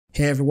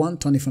Hey everyone,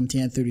 Tony from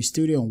TN30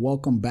 Studio and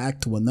welcome back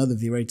to another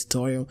Vray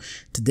tutorial.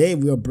 Today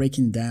we are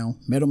breaking down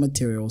metal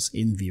materials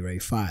in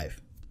Vray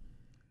 5.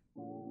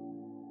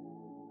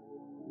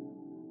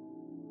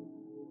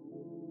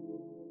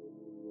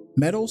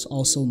 Metals,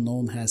 also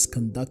known as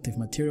conductive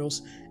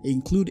materials,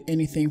 include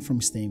anything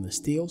from stainless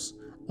steels,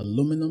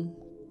 aluminum,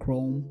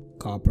 chrome,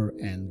 copper,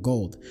 and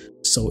gold.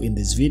 So in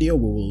this video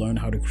we will learn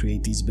how to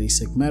create these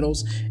basic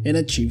metals and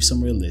achieve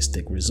some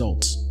realistic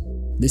results.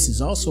 This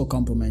is also a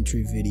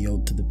complimentary video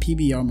to the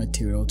PBR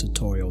material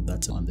tutorial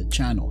that's on the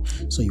channel,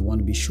 so you want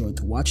to be sure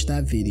to watch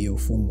that video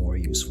for more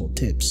useful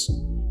tips.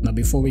 Now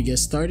before we get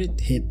started,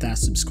 hit that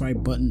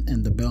subscribe button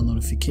and the bell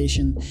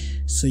notification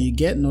so you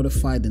get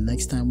notified the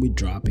next time we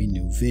drop a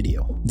new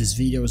video. This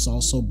video is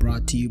also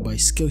brought to you by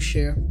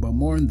Skillshare, but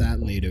more on that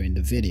later in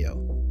the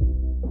video.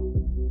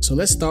 So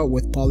let's start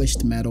with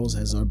polished metals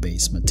as our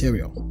base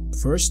material.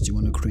 First, you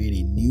want to create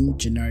a new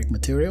generic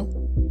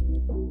material.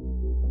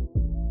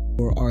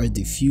 For our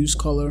diffuse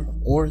color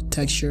or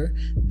texture,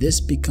 this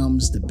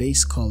becomes the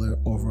base color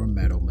of our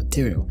metal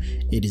material.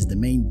 It is the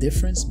main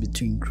difference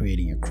between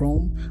creating a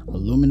chrome,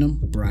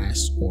 aluminum,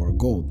 brass, or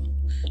gold.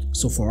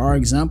 So for our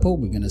example,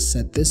 we're going to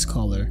set this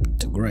color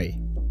to gray.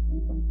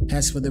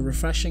 As for the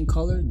refreshing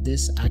color,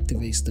 this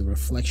activates the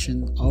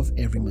reflection of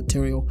every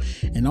material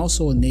and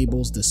also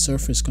enables the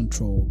surface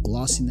control,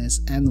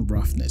 glossiness, and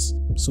roughness.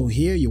 So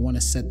here you want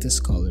to set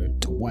this color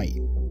to white.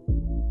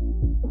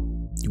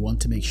 You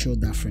want to make sure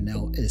that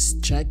Fresnel is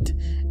checked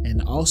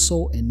and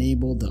also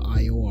enable the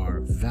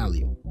IOR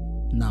value.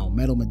 Now,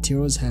 metal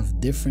materials have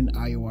different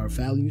IOR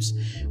values.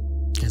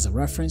 As a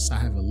reference, I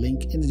have a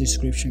link in the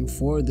description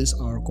for this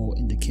article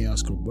in the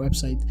Chaos Group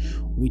website,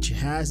 which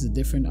has the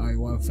different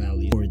IOR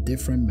value for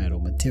different metal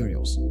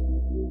materials.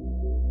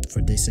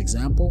 For this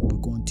example,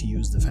 we're going to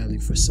use the value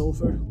for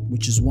silver,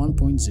 which is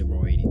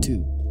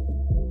 1.082.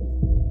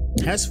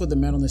 As for the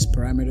metalness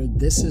parameter,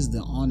 this is the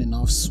on and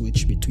off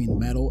switch between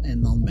metal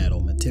and non-metal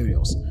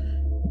materials.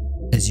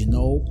 As you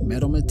know,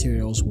 metal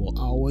materials will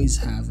always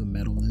have a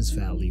metalness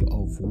value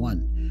of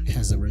 1.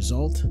 As a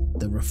result,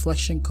 the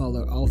reflection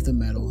color of the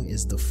metal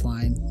is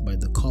defined by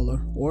the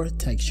color or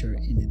texture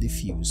in the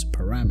diffuse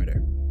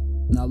parameter.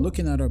 Now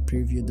looking at our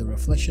preview, the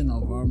reflection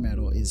of our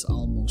metal is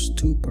almost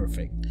too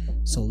perfect.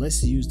 So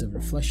let's use the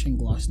reflection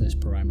glossiness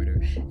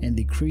parameter and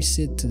decrease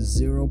it to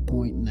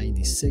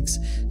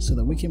 0.96 so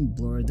that we can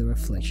blur the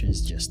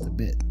reflections just a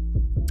bit.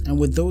 And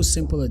with those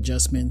simple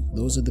adjustments,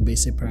 those are the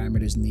basic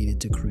parameters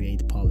needed to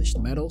create polished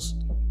metals.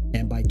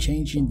 And by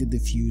changing the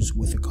diffuse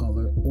with a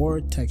color or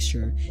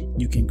texture,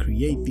 you can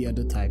create the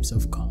other types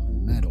of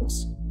common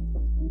metals.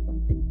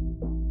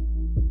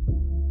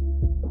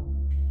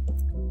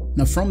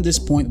 Now from this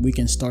point, we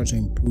can start to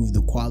improve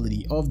the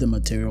quality of the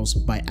materials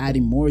by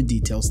adding more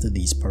details to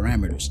these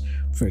parameters.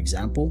 For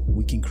example,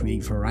 we can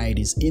create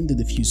varieties in the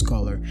diffuse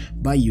color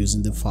by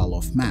using the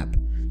fall-off map.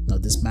 Now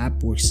this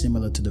map works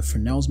similar to the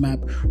Fresnel's map,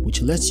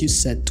 which lets you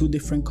set two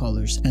different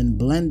colors and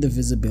blend the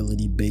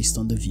visibility based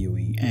on the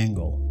viewing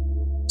angle.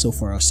 So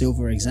for our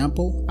silver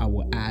example, I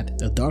will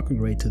add a darker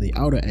gray to the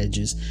outer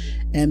edges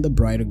and a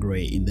brighter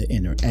gray in the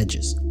inner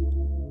edges.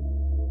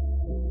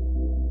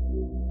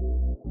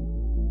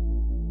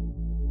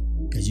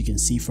 As you can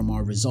see from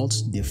our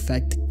results, the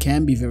effect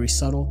can be very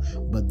subtle,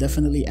 but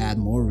definitely add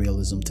more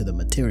realism to the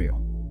material.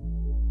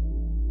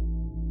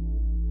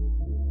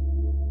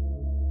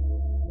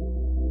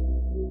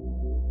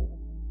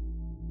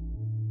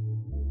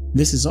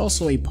 This is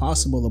also a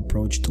possible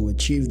approach to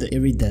achieve the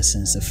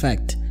iridescence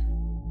effect.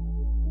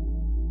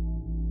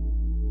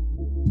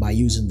 By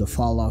using the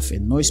fall-off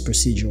and noise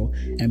procedure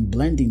and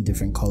blending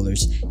different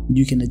colors,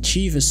 you can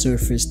achieve a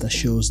surface that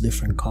shows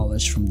different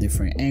colors from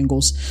different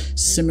angles,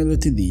 similar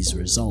to these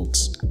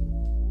results.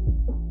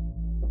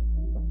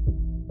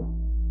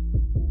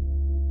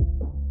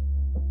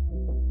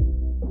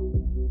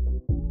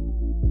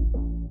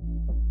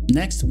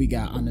 Next, we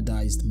got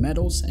anodized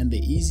metals, and the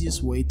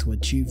easiest way to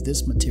achieve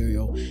this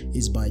material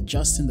is by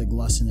adjusting the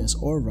glossiness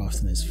or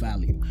roughness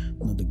value.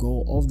 Now, the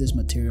goal of this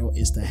material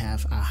is to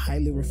have a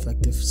highly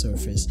reflective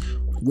surface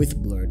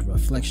with blurred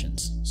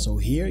reflections. So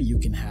here you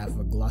can have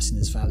a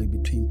glossiness value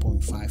between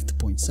 0.5 to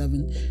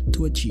 0.7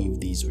 to achieve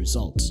these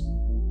results.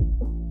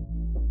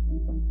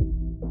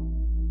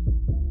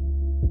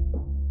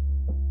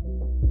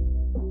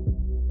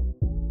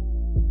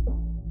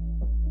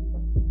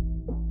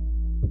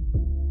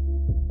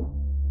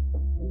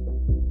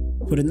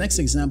 For the next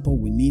example,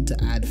 we need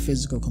to add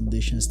physical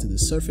conditions to the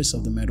surface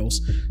of the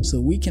metals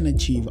so we can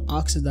achieve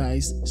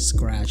oxidized,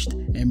 scratched,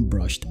 and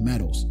brushed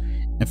metals.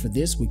 And for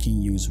this, we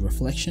can use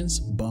reflections,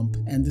 bump,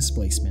 and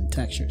displacement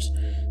textures.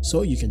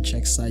 So you can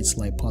check sites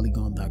like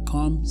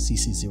polygon.com,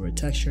 CC0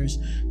 textures,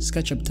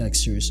 SketchUp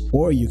textures,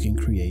 or you can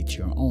create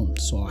your own.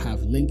 So I'll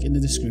have a link in the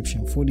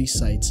description for these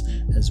sites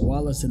as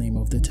well as the name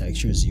of the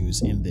textures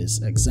used in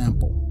this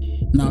example.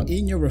 Now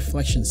in your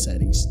reflection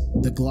settings,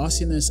 the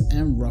glossiness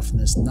and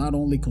roughness not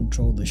only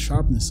control the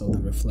sharpness of the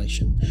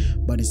reflection,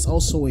 but it's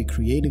also a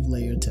creative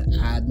layer to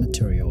add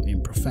material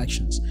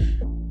imperfections.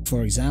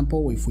 For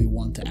example, if we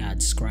want to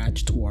add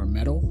scratch to our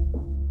metal,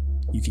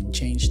 You can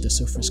change the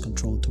surface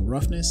control to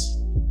roughness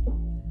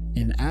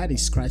and add a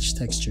scratch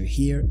texture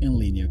here in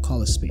linear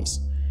color space.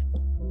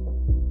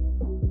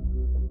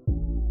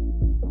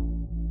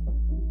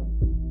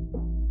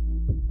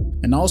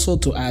 And also,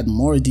 to add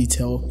more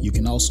detail, you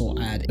can also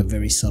add a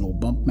very subtle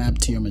bump map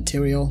to your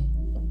material.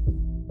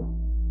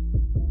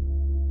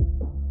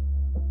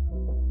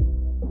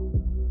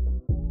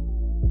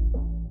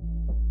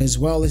 As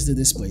well as the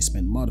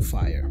displacement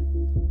modifier.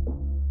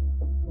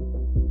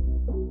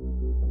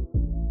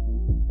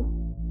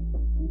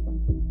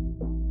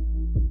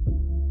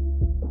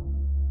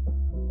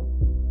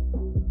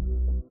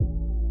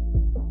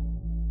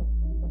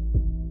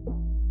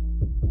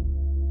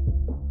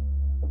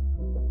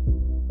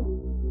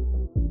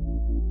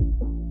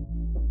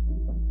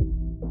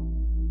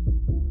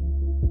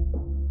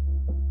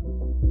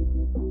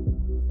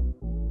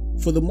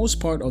 For the most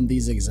part on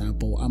these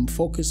examples, I'm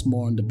focused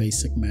more on the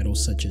basic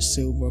metals such as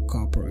silver,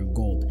 copper, and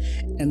gold,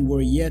 and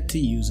we're yet to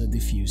use a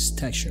diffuse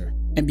texture.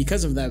 And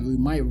because of that, we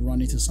might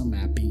run into some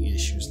mapping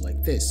issues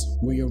like this,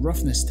 where your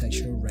roughness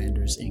texture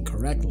renders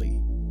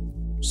incorrectly.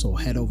 So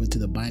head over to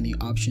the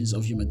binding options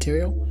of your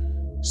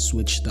material,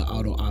 switch the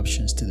auto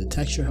options to the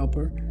texture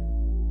helper,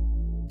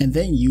 and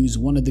then use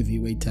one of the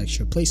Vray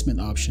texture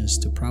placement options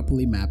to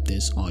properly map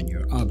this on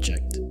your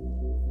object.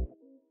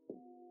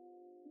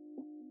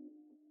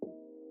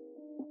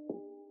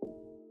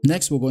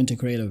 Next, we're going to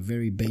create a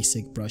very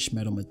basic brush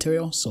metal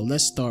material, so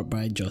let's start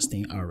by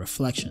adjusting our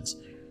reflections.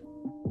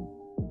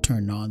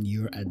 Turn on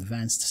your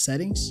advanced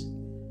settings,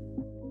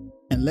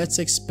 and let's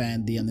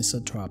expand the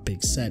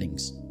anisotropic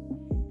settings.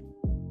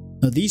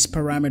 Now these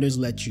parameters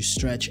let you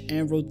stretch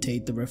and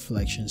rotate the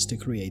reflections to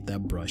create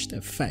that brushed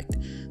effect.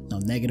 Now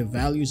negative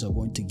values are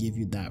going to give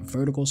you that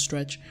vertical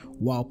stretch,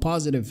 while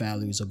positive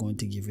values are going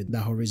to give you the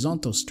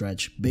horizontal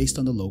stretch based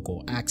on the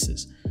local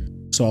axis.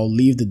 So I'll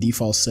leave the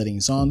default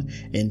settings on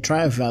and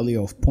try a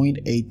value of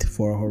 0.8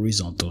 for a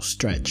horizontal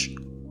stretch.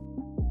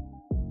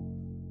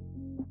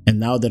 And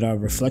now that our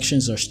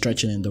reflections are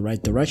stretching in the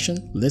right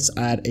direction, let's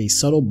add a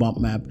subtle bump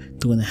map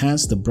to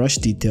enhance the brush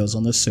details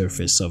on the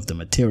surface of the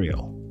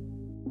material.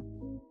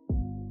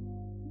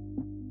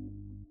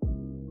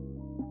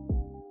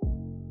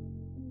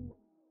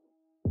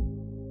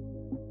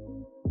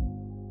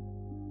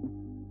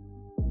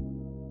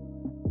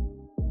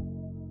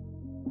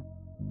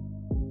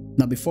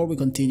 Now before we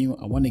continue,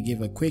 I want to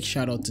give a quick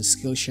shout out to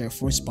Skillshare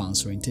for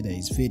sponsoring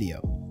today's video.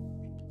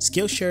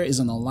 Skillshare is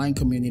an online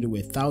community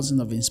with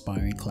thousands of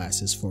inspiring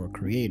classes for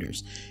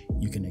creators.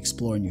 You can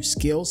explore new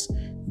skills,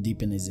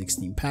 deepen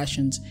existing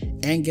passions,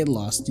 and get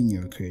lost in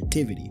your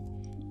creativity.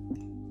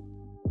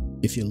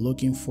 If you're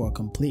looking for a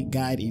complete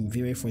guide in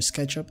Vray for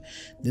SketchUp,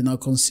 then I'll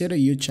consider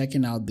you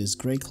checking out this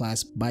great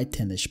class by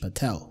Tanish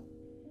Patel.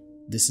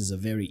 This is a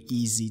very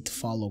easy to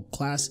follow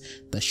class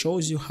that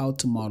shows you how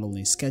to model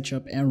in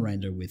SketchUp and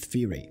render with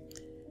Vray.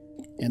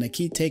 And a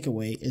key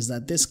takeaway is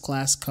that this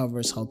class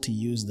covers how to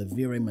use the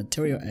Vray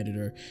Material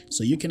Editor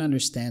so you can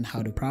understand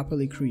how to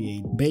properly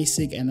create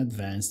basic and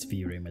advanced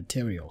Vray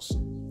materials.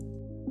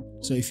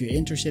 So if you're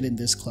interested in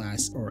this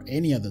class or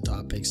any other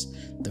topics,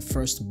 the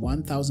first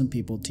 1,000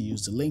 people to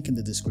use the link in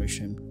the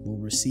description will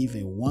receive a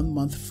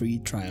 1-month free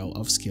trial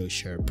of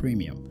Skillshare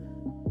Premium.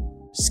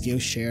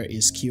 Skillshare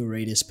is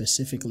curated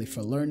specifically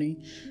for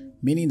learning,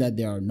 meaning that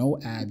there are no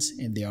ads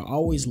and they are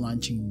always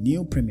launching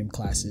new premium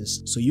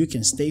classes so you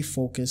can stay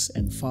focused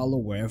and follow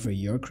wherever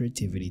your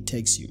creativity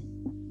takes you.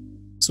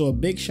 So a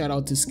big shout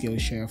out to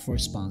Skillshare for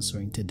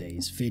sponsoring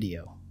today's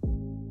video.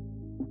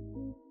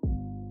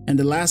 And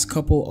the last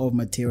couple of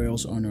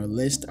materials on our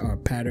list are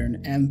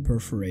pattern and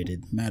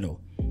perforated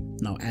metal.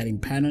 Now adding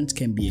patterns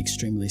can be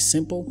extremely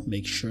simple.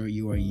 Make sure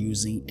you are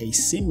using a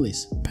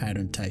seamless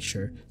pattern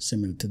texture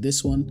similar to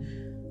this one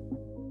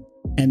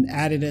and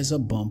add it as a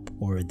bump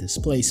or a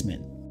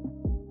displacement.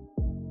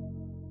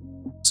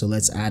 So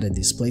let's add a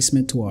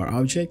displacement to our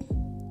object.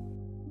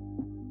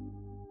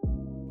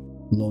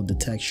 Load the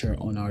texture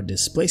on our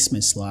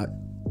displacement slot.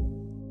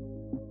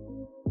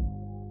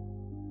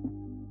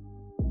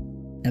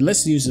 And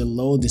let's use a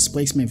low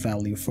displacement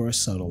value for a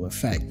subtle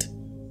effect.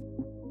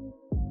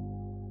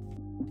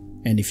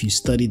 And if you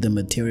study the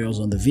materials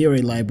on the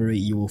Vray library,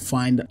 you will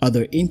find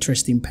other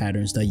interesting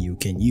patterns that you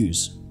can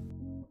use.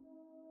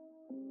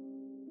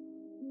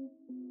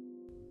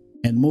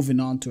 And moving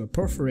on to a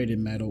perforated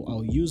metal,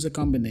 I'll use a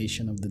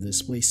combination of the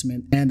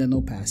displacement and an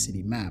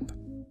opacity map.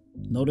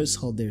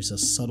 Notice how there's a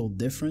subtle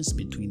difference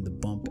between the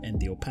bump and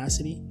the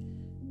opacity,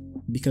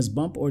 because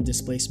bump or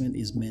displacement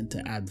is meant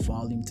to add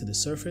volume to the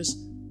surface,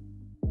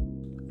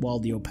 while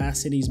the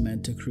opacity is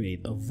meant to create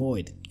a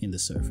void in the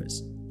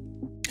surface.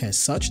 As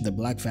such, the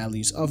black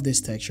values of this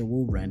texture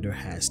will render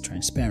as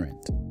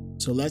transparent.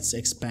 So let's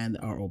expand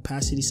our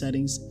opacity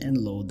settings and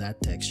load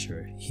that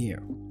texture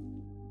here.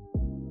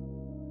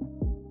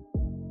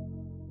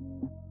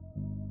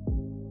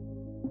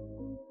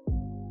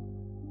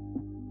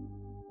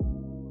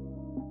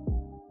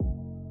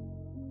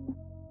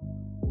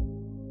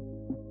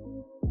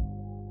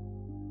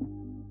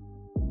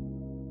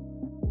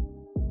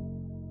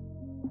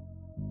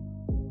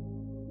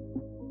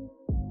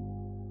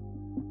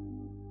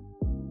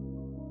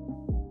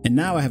 And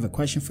now I have a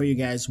question for you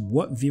guys.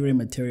 What Vray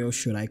material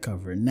should I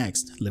cover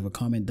next? Leave a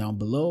comment down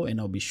below and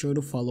I'll be sure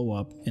to follow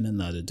up in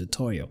another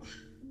tutorial.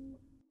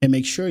 And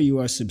make sure you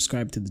are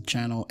subscribed to the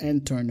channel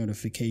and turn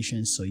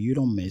notifications so you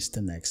don't miss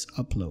the next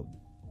upload.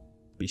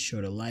 Be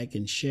sure to like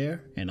and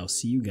share, and I'll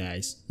see you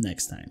guys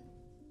next time.